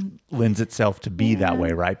just lends itself to be that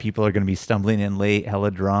way, right? People are going to be stumbling in late, hella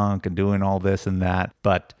drunk and doing all this and that.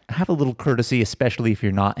 But have a little courtesy, especially if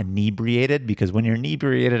you're not inebriated, because when you're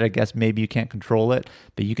inebriated, I guess maybe you can't control it,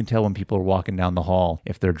 but you can tell when people are walking down the hall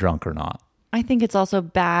if they're drunk or not. I think it's also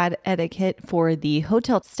bad etiquette for the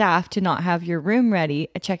hotel staff to not have your room ready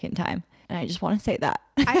at check-in time. And I just want to say that.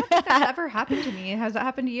 I don't think that's ever happened to me. Has that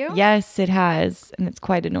happened to you? Yes, it has. And it's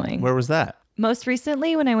quite annoying. Where was that? Most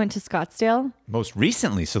recently, when I went to Scottsdale. Most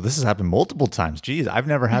recently. So this has happened multiple times. Geez, I've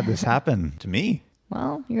never had this happen to me.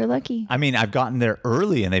 Well, you're lucky. I mean, I've gotten there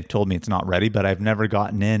early and they've told me it's not ready, but I've never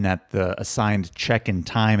gotten in at the assigned check-in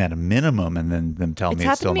time at a minimum and then them tell me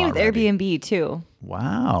it's still happened not to me ready. with Airbnb too.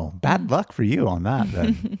 Wow. Bad luck for you on that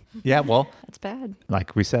then. Yeah, well, That's bad.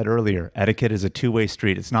 like we said earlier, etiquette is a two-way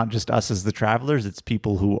street. It's not just us as the travelers, it's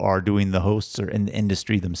people who are doing the hosts or in the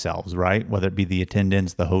industry themselves, right? Whether it be the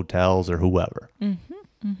attendants, the hotels, or whoever.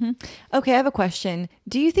 Okay, I have a question.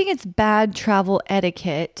 Do you think it's bad travel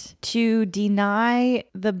etiquette to deny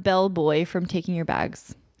the bellboy from taking your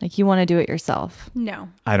bags? Like you want to do it yourself? No.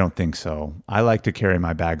 I don't think so. I like to carry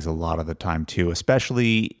my bags a lot of the time too,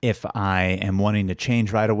 especially if I am wanting to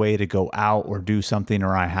change right away to go out or do something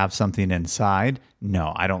or I have something inside.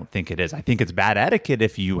 No, I don't think it is. I think it's bad etiquette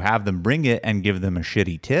if you have them bring it and give them a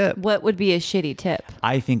shitty tip. What would be a shitty tip?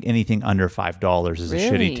 I think anything under $5 is a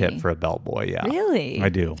Really? shitty tip for a bellboy. Yeah. Really? I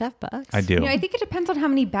do. $5? I do. You know, I think it depends on how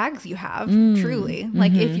many bags you have, truly.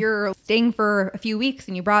 Like if you're staying for a few weeks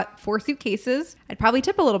and you brought 4 suitcases, I'd probably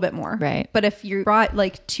tip a little bit more. Right. But if you brought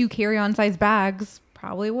like 2 carry-on size bags,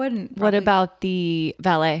 probably wouldn't. What about the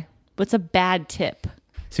valet? What's a bad tip?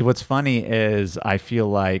 See, what's funny is I feel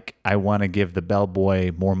like I want to give the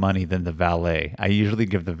bellboy more money than the valet. I usually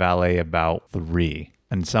give the valet about 3.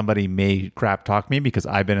 And somebody may crap talk me because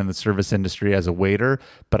I've been in the service industry as a waiter,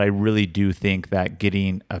 but I really do think that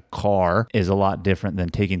getting a car is a lot different than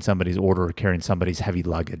taking somebody's order or carrying somebody's heavy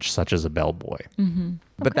luggage, such as a bellboy.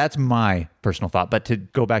 But that's my personal thought. But to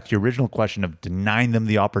go back to your original question of denying them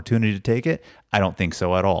the opportunity to take it, I don't think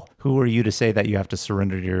so at all. Who are you to say that you have to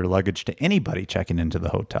surrender your luggage to anybody checking into the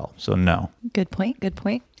hotel? So no. Good point. Good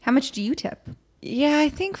point. How much do you tip? Yeah, I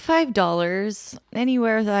think $5.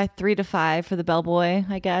 Anywhere that 3 to 5 for the bellboy,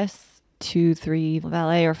 I guess. 2, 3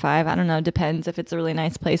 valet or 5. I don't know. Depends if it's a really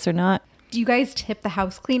nice place or not. Do you guys tip the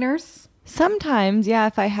house cleaners? Sometimes, yeah,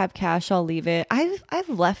 if I have cash, I'll leave it. I've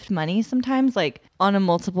left money sometimes, like on a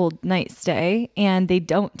multiple night stay, and they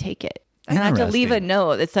don't take it. And I have to leave a Interesting.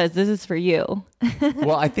 note that says, this is for you.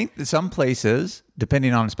 Well, I think that some places,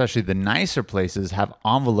 depending on especially the nicer places, have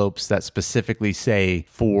envelopes that specifically say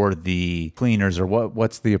for the cleaners or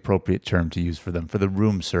what's the appropriate term to use for them, for the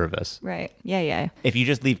room service. Right. Yeah. If you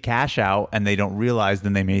just leave cash out and they don't realize,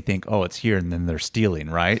 then they may think, oh, it's here, and then they're stealing,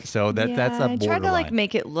 right? So that's a borderline. I try to like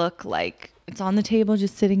make it look like it's on the table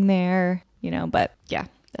just sitting there, but yeah.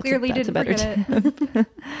 Clearly that's didn't forget it.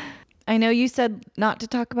 I know you said not to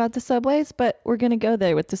talk about the subways, but we're going to go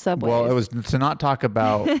there with the subways. Well, it was to not talk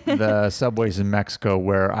about the subways in Mexico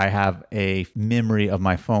where I have a memory of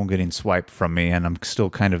my phone getting swiped from me, and I'm still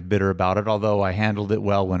kind of bitter about it, although I handled it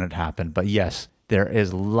well when it happened. But yes, there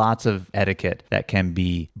is lots of etiquette that can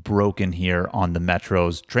be broken here on the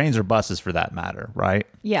metros, trains or buses for that matter, right?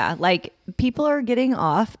 Yeah, like people are getting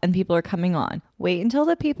off and people are coming on. Wait until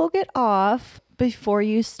the people get off before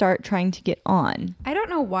you start trying to get on. I don't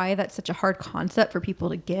know why that's such a hard concept for people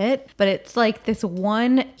to get, but it's like this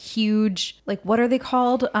one huge, like, what are they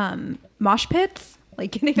called? Mosh pits?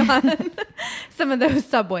 Like getting on some of those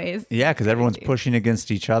subways. Yeah, because everyone's pushing against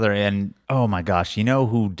each other. And oh my gosh, you know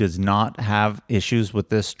who does not have issues with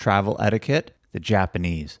this travel etiquette? The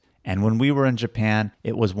Japanese. And when we were in Japan,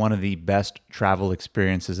 it was one of the best travel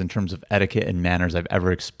experiences in terms of etiquette and manners I've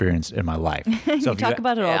ever experienced in my life. So You talk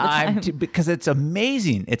about it all the time. because it's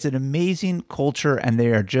amazing. It's an amazing culture, and they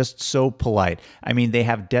are just so polite. I mean, they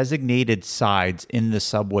have designated sides in the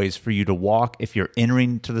subways for you to walk if you're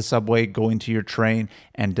entering to the subway, going to your train,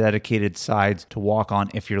 and dedicated sides to walk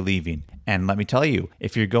on if you're leaving. And let me tell you,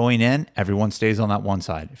 if you're going in, everyone stays on that one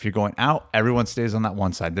side. If you're going out, everyone stays on that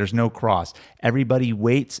one side. There's no cross. Everybody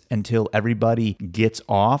waits until everybody gets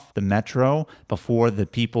off the metro before the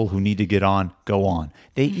people who need to get on go on.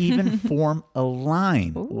 They even form a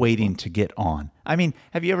line waiting to get on. I mean,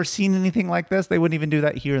 have you ever seen anything like this? They wouldn't even do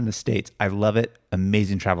that here in the States. I love it.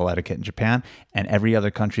 Amazing travel etiquette in Japan. And every other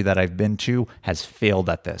country that I've been to has failed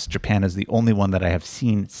at this. Japan is the only one that I have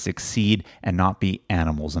seen succeed and not be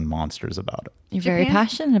animals and monsters about it. You're very Japan?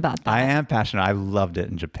 passionate about that. I am passionate. I loved it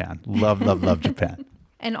in Japan. Love, love, love Japan.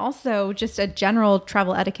 And also just a general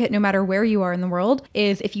travel etiquette, no matter where you are in the world,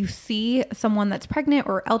 is if you see someone that's pregnant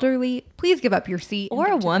or elderly, please give up your seat. and Or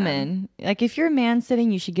give a it to them. woman. Like if you're a man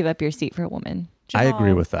sitting, you should give up your seat for a woman. I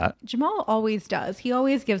agree with that. Jamal always does. He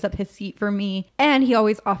always gives up his seat for me, and he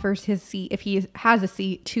always offers his seat if he has a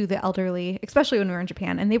seat to the elderly, especially when we were in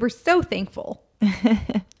Japan. And they were so thankful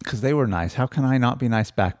Because they were nice. How can I not be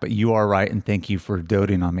nice back? But you are right, and thank you for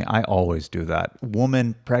doting on me. I always do that.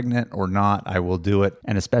 Woman, pregnant or not, I will do it,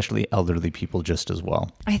 and especially elderly people just as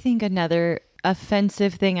well. I think another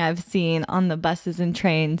offensive thing I've seen on the buses and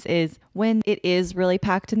trains is when it is really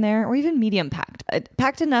packed in there, or even medium packed,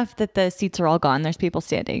 packed enough that the seats are all gone. There's people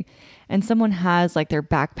standing, and someone has like their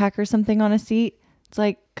backpack or something on a seat. It's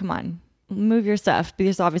like, come on, move your stuff.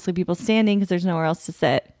 There's obviously people standing because there's nowhere else to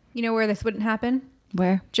sit. You know where this wouldn't happen?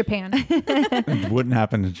 Where? Japan. It wouldn't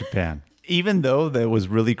happen in Japan. Even though it was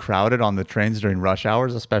really crowded on the trains during rush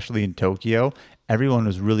hours, especially in Tokyo, everyone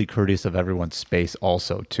was really courteous of everyone's space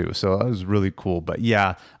also too. So that was really cool. But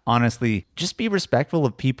yeah, honestly, just be respectful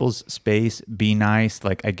of people's space. Be nice.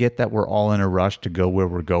 Like, I get that we're all in a rush to go where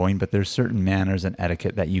we're going, but there's certain manners and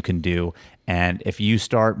etiquette that you can do. And if you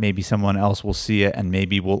start, maybe someone else will see it, and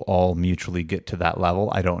maybe we'll all mutually get to that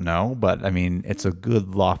level. I don't know. But I mean, it's a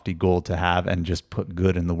good lofty goal to have, and just put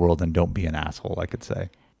good in the world and don't be an asshole, I could say.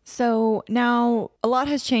 So now a lot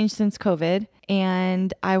has changed since COVID,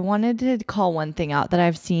 and I wanted to call one thing out that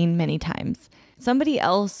I've seen many times. Somebody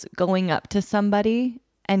else going up to somebody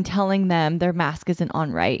and telling them their mask isn't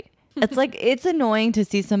on right. It's like, it's annoying to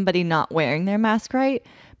see somebody not wearing their mask right,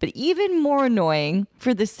 but even more annoying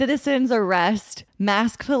for the citizens arrest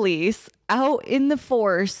mask police out in the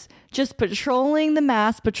force, just patrolling the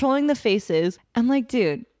mask, patrolling the faces. I'm like,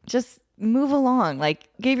 dude, just move along. Like,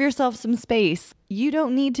 give yourself some space. You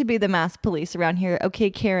don't need to be the mask police around here. Okay,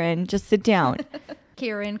 Karen, just sit down.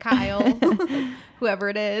 Karen, Kyle, whoever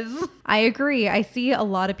it is. I agree. I see a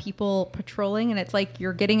lot of people patrolling, and it's like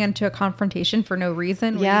you're getting into a confrontation for no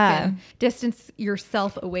reason. Where Yeah. you can distance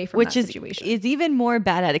yourself away from Which that situation. is even more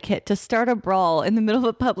bad etiquette to start a brawl in the middle of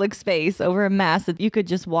a public space over a mask that you could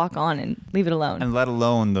just walk on and leave it alone. And let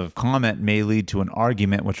alone the comment may lead to an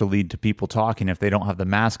argument, which will lead to people talking. If they don't have the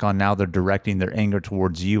mask on, now they're directing their anger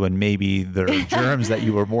towards you, and maybe their germs that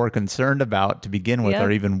you were more concerned about to begin with Yep.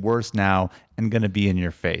 are even worse now and going to be in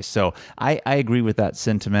your face. So I agree with that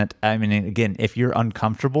sentiment. I mean, again, if you're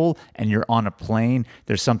uncomfortable and you're on a plane,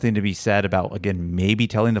 there's something to be said about, again, maybe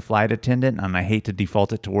telling the flight attendant, and I hate to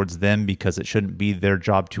default it towards them because it shouldn't be their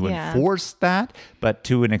job to enforce that, but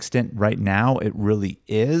to an extent right now, it really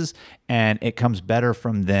is. And it comes better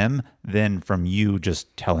from them than from you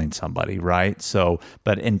just telling somebody, right? So,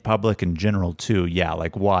 but in public in general too, yeah,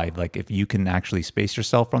 like why? Like, if you can actually space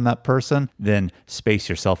yourself from that person, then space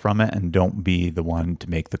yourself from it and don't be the one to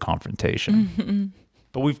make the confrontation. Mm-hmm.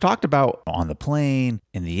 But we've talked about on the plane,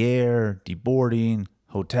 in the air, deboarding,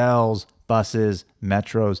 hotels, buses,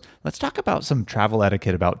 metros. Let's talk about some travel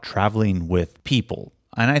etiquette about traveling with people.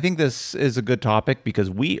 And I think this is a good topic because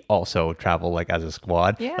we also travel like as a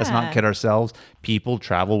squad. Let's not Yeah. kid ourselves. People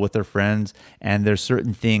travel with their friends, and there's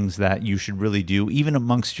certain things that you should really do, even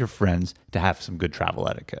amongst your friends, to have some good travel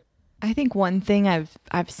etiquette. I think one thing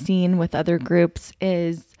I've seen with other groups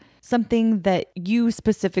is something that you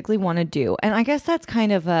specifically want to do. And I guess that's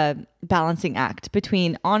kind of a balancing act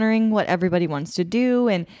between honoring what everybody wants to do,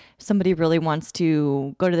 and if somebody really wants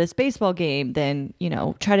to go to this baseball game, then, you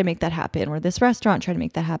know, try to make that happen, or this restaurant, try to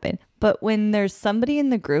make that happen. But when there's somebody in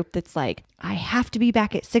the group that's like, I have to be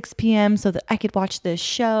back at 6 p.m. so that I could watch this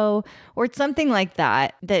show, or it's something like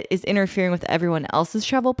that, that is interfering with everyone else's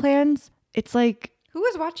travel plans, it's like, Who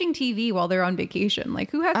is watching TV while they're on vacation?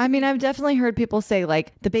 Like, who has? I mean, I've definitely heard people say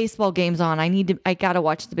like, the baseball game's on, I gotta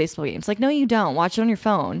watch the baseball game. It's like, no, you don't. Watch it on your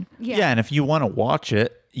phone. Yeah, and if you want to watch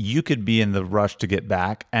it, you could be in the rush to get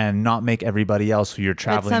back and not make everybody else who you're But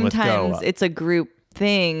traveling with go. sometimes it's a group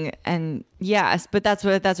thing, and yes, but that's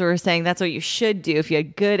what we're saying. That's what you should do if you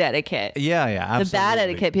had good etiquette. Yeah, absolutely. The bad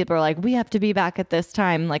etiquette, people are like, we have to be back at this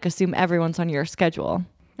time. Like, assume everyone's on your schedule.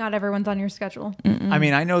 Not everyone's on your schedule. I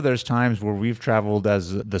mean, I know there's times where we've traveled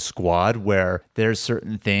as the squad where there's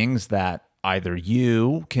certain things that either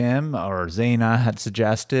you, Kim, or Zaina had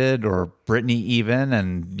suggested, or Brittany even,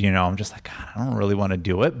 and, you know, I'm just like, God, I don't really want to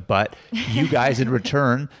do it, but you guys in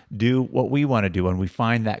return do what we want to do, and we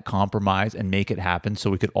find that compromise and make it happen so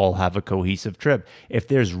we could all have a cohesive trip. If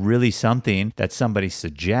there's really something that somebody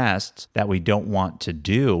suggests that we don't want to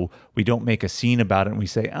do, we don't make a scene about it and we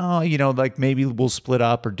say, oh, you know, like maybe we'll split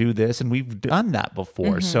up or do this, and we've done that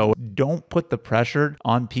before. So don't put the pressure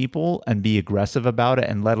on people and be aggressive about it,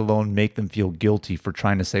 and let alone make them feel guilty for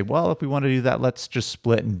trying to say, well, if we want to do that, let's just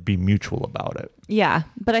split and be mutual about it. Yeah,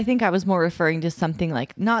 but I think I was more referring to something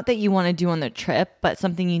like not that you want to do on the trip, but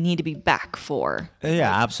something you need to be back for.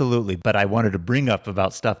 Yeah, absolutely. But I wanted to bring up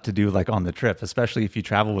about stuff to do like on the trip, especially if you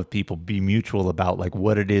travel with people, be mutual about like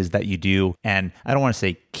what it is that you do. And I don't want to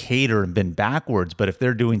say cater and bend backwards, but if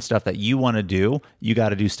they're doing stuff that you want to do, you got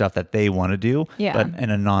to do stuff that they want to do, Yeah. but in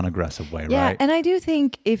a non-aggressive way, Yeah, right? and I do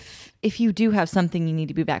think if you do have something you need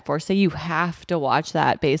to be back for, say you have to watch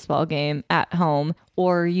that baseball game at home,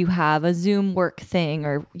 or you have a Zoom work thing,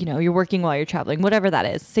 or you're working while you're traveling, whatever that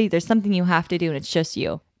is. Say there's something you have to do and it's just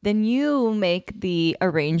you. Then you make the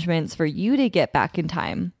arrangements for you to get back in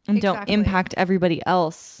time and don't Exactly. impact everybody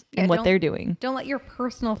else Yeah, and what don't- they're doing. Don't let your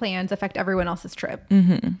personal plans affect everyone else's trip.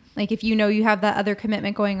 Mm-hmm. Like if you know you have that other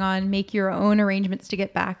commitment going on, make your own arrangements to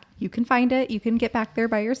get back. You can find it. You can get back there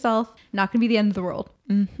by yourself. Not going to be the end of the world.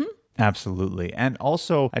 Absolutely. And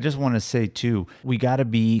also, I just want to say too, we got to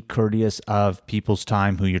be courteous of people's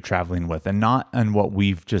time who you're traveling with, and not on what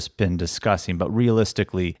we've just been discussing, but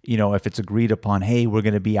realistically, if it's agreed upon, hey, we're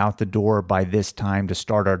going to be out the door by this time to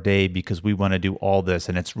start our day because we want to do all this.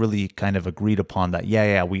 And it's really kind of agreed upon that,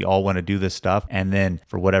 yeah, we all want to do this stuff. And then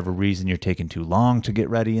for whatever reason, you're taking too long to get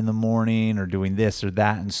ready in the morning or doing this or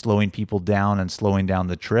that and slowing people down and slowing down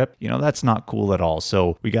the trip. That's not cool at all.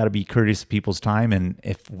 So we got to be courteous of people's time. And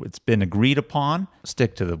if it's been agreed upon,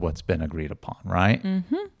 stick to what's been agreed upon, right?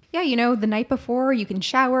 Yeah, the night before you can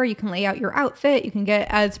shower, you can lay out your outfit, you can get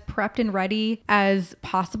as prepped and ready as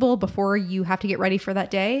possible before you have to get ready for that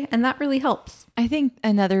day. And that really helps. I think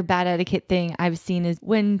another bad etiquette thing I've seen is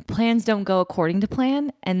when plans don't go according to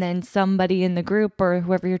plan and then somebody in the group or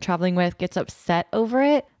whoever you're traveling with gets upset over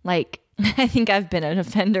it. Like, I think I've been an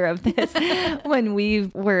offender of this when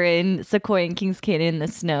we were in Sequoia and Kings Canyon, the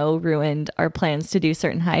snow ruined our plans to do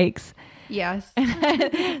certain hikes. Yes.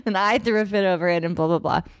 And I threw a fit over it and blah, blah,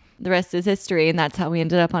 blah. The rest is history. And that's how we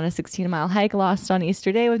ended up on a 16-mile hike lost on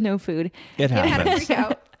Easter Day with no food. It You had to happens. freak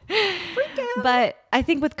out. But I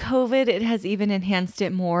think with COVID, it has even enhanced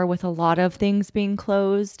it more with a lot of things being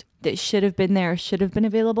closed that should have been there, should have been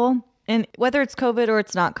available. And whether it's COVID or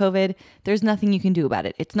it's not COVID, there's nothing you can do about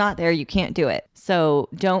it. It's not there. You can't do it. So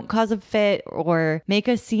don't cause a fit or make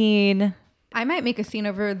a scene. I might make a scene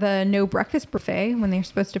over the no breakfast buffet when they're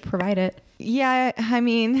supposed to provide it. Yeah, I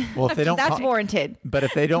mean, Well, if they don't that's warranted. But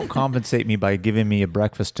if they don't compensate me by giving me a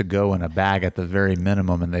breakfast to go in a bag at the very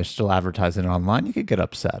minimum and they're still advertising it online, you could get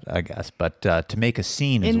upset, I guess. But to make a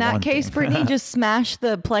scene is In that one case, thing. Brittany, just smash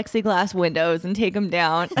the plexiglass windows and take them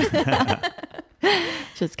down.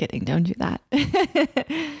 Just kidding. Don't do that.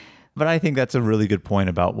 But I think that's a really good point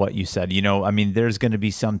about what you said. There's going to be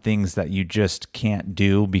some things that you just can't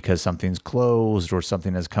do because something's closed or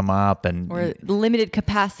something has come up and Or limited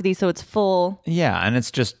capacity, so it's full. yeah, and it's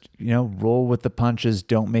just, roll with the punches.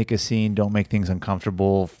 Don't make a scene. Don't make things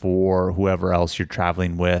uncomfortable for whoever else you're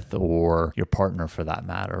traveling with or your partner for that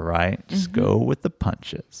matter, right? Just go with the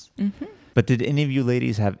punches. But did any of you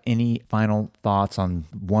ladies have any final thoughts on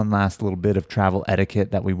one last little bit of travel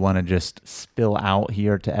etiquette that we want to just spill out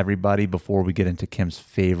here to everybody before we get into Kim's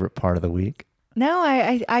favorite part of the week? No,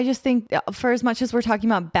 I just think for as much as we're talking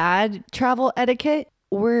about bad travel etiquette,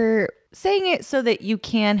 we're saying it so that you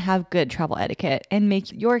can have good travel etiquette and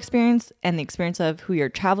make your experience and the experience of who you're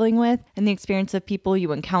traveling with and the experience of people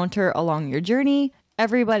you encounter along your journey,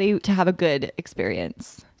 everybody to have a good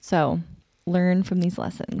experience. So learn from these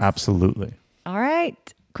lessons. Absolutely. All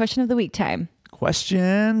right. Question of the week time.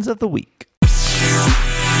 Questions of the week.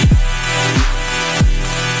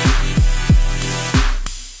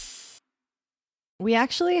 We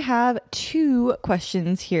actually have 2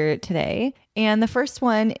 questions here today. And the first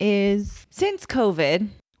one is, since COVID,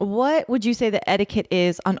 what would you say the etiquette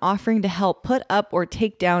is on offering to help put up or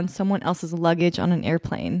take down someone else's luggage on an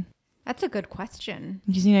airplane? That's a good question.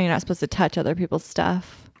 Because you're not supposed to touch other people's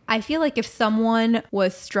stuff. I feel like if someone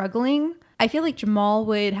was struggling, I feel like Jamal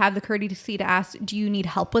would have the courtesy to ask, do you need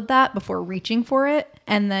help with that before reaching for it?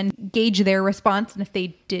 And then gauge their response. And if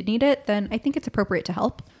they did need it, then I think it's appropriate to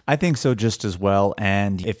help. I think so just as well.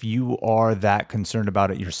 And if you are that concerned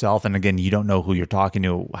about it yourself, and again, you don't know who you're talking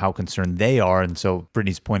to, how concerned they are. And so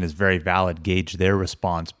Brittany's point is very valid, gauge their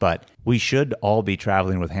response. But we should all be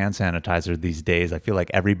traveling with hand sanitizer these days. I feel like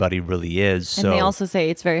everybody really is. And they also say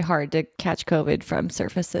it's very hard to catch COVID from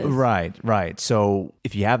surfaces. Right. So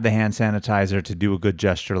if you have the hand sanitizer to do a good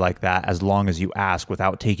gesture like that, as long as you ask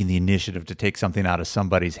without taking the initiative to take something out of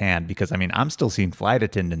somebody's hand, because I'm still seeing flight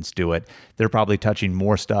attendants do it. They're probably touching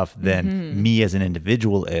more stuff than me as an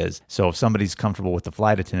individual is. So if somebody's comfortable with the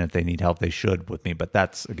flight attendant, if they need help, they should with me. But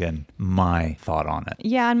that's, again, my thought on it.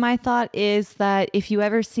 Yeah, and my thought is that if you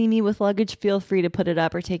ever see me with luggage, feel free to put it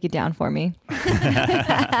up or take it down for me.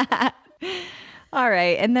 All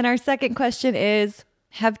right. And then our second question is,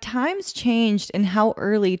 have times changed in how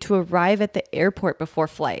early to arrive at the airport before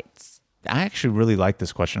flights? I actually really like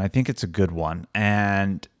this question. I think it's a good one.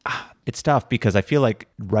 And it's tough because I feel like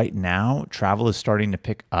right now travel is starting to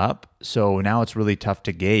pick up. So now it's really tough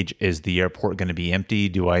to gauge, is the airport going to be empty?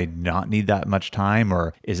 Do I not need that much time?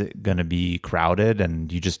 Or is it going to be crowded?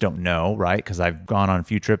 And you just don't know, right? Because I've gone on a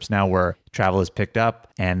few trips now where travel has picked up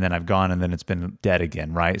and then I've gone and then it's been dead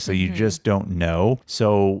again, right? So you just don't know.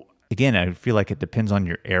 So again, I feel like it depends on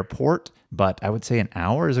your airport, but I would say an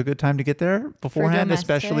hour is a good time to get there beforehand,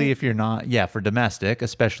 especially if you're not, for domestic,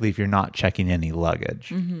 especially if you're not checking any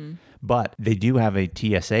luggage. But they do have a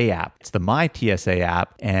TSA app. It's the My TSA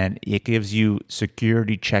app, and it gives you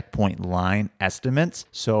security checkpoint line estimates.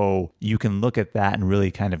 So you can look at that and really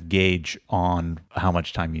kind of gauge on how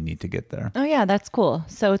much time you need to get there. Oh, yeah, that's cool.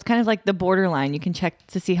 So it's kind of like the borderline. You can check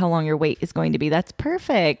to see how long your wait is going to be. That's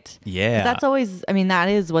perfect. Yeah. That's always, that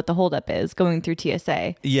is what the holdup is, going through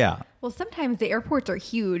TSA. Yeah. Well, sometimes the airports are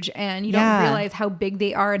huge and you don't realize how big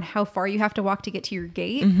they are and how far you have to walk to get to your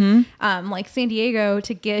gate. Like San Diego,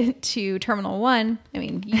 to get to Terminal 1,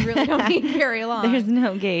 you really don't need very long. There's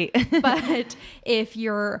no gate. But if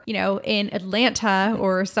you're, in Atlanta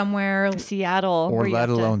or somewhere, Seattle. Or let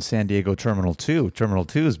alone San Diego Terminal 2. Terminal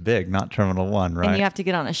 2 is big, not Terminal 1, right? And you have to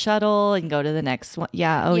get on a shuttle and go to the next one.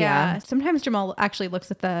 Yeah. Oh, yeah. Sometimes Jamal actually looks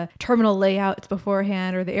at the terminal layouts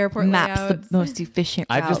beforehand or the airport Maps layouts. the most efficient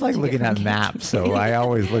route. I just like looking at maps, so I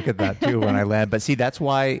always look at that too when I land. But see, that's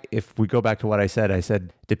why if we go back to what I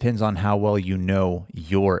said depends on how well you know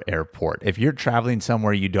your airport. If you're traveling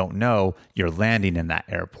somewhere you don't know, you're landing in that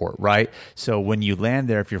airport, right? So when you land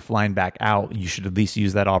there, if you're flying back out, you should at least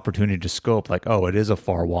use that opportunity to scope like, oh, it is a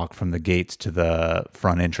far walk from the gates to the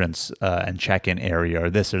front entrance and check-in area or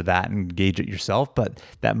this or that, and gauge it yourself. But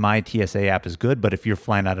that My TSA app is good. But if you're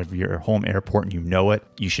flying out of your home airport and you know it,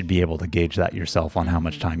 you should be able to gauge that yourself on how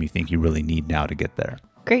much time you think you really need now to get there.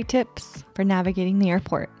 Great tips for navigating the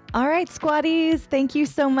airport. All right, squaddies, thank you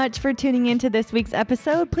so much for tuning into this week's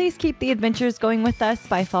episode. Please keep the adventures going with us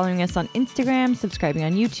by following us on Instagram, subscribing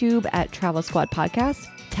on YouTube at Travel Squad Podcast.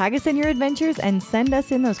 Tag us in your adventures and send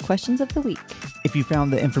us in those questions of the week. If you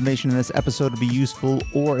found the information in this episode to be useful,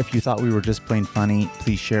 or if you thought we were just plain funny,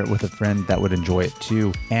 please share it with a friend that would enjoy it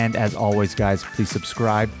too. And as always, guys, please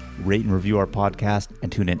subscribe, rate and review our podcast,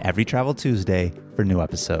 and tune in every Travel Tuesday for new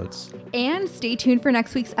episodes. And stay tuned for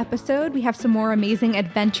next week's episode. We have some more amazing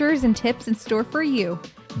adventures and tips in store for you.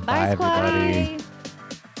 Bye, everybody. squaddies.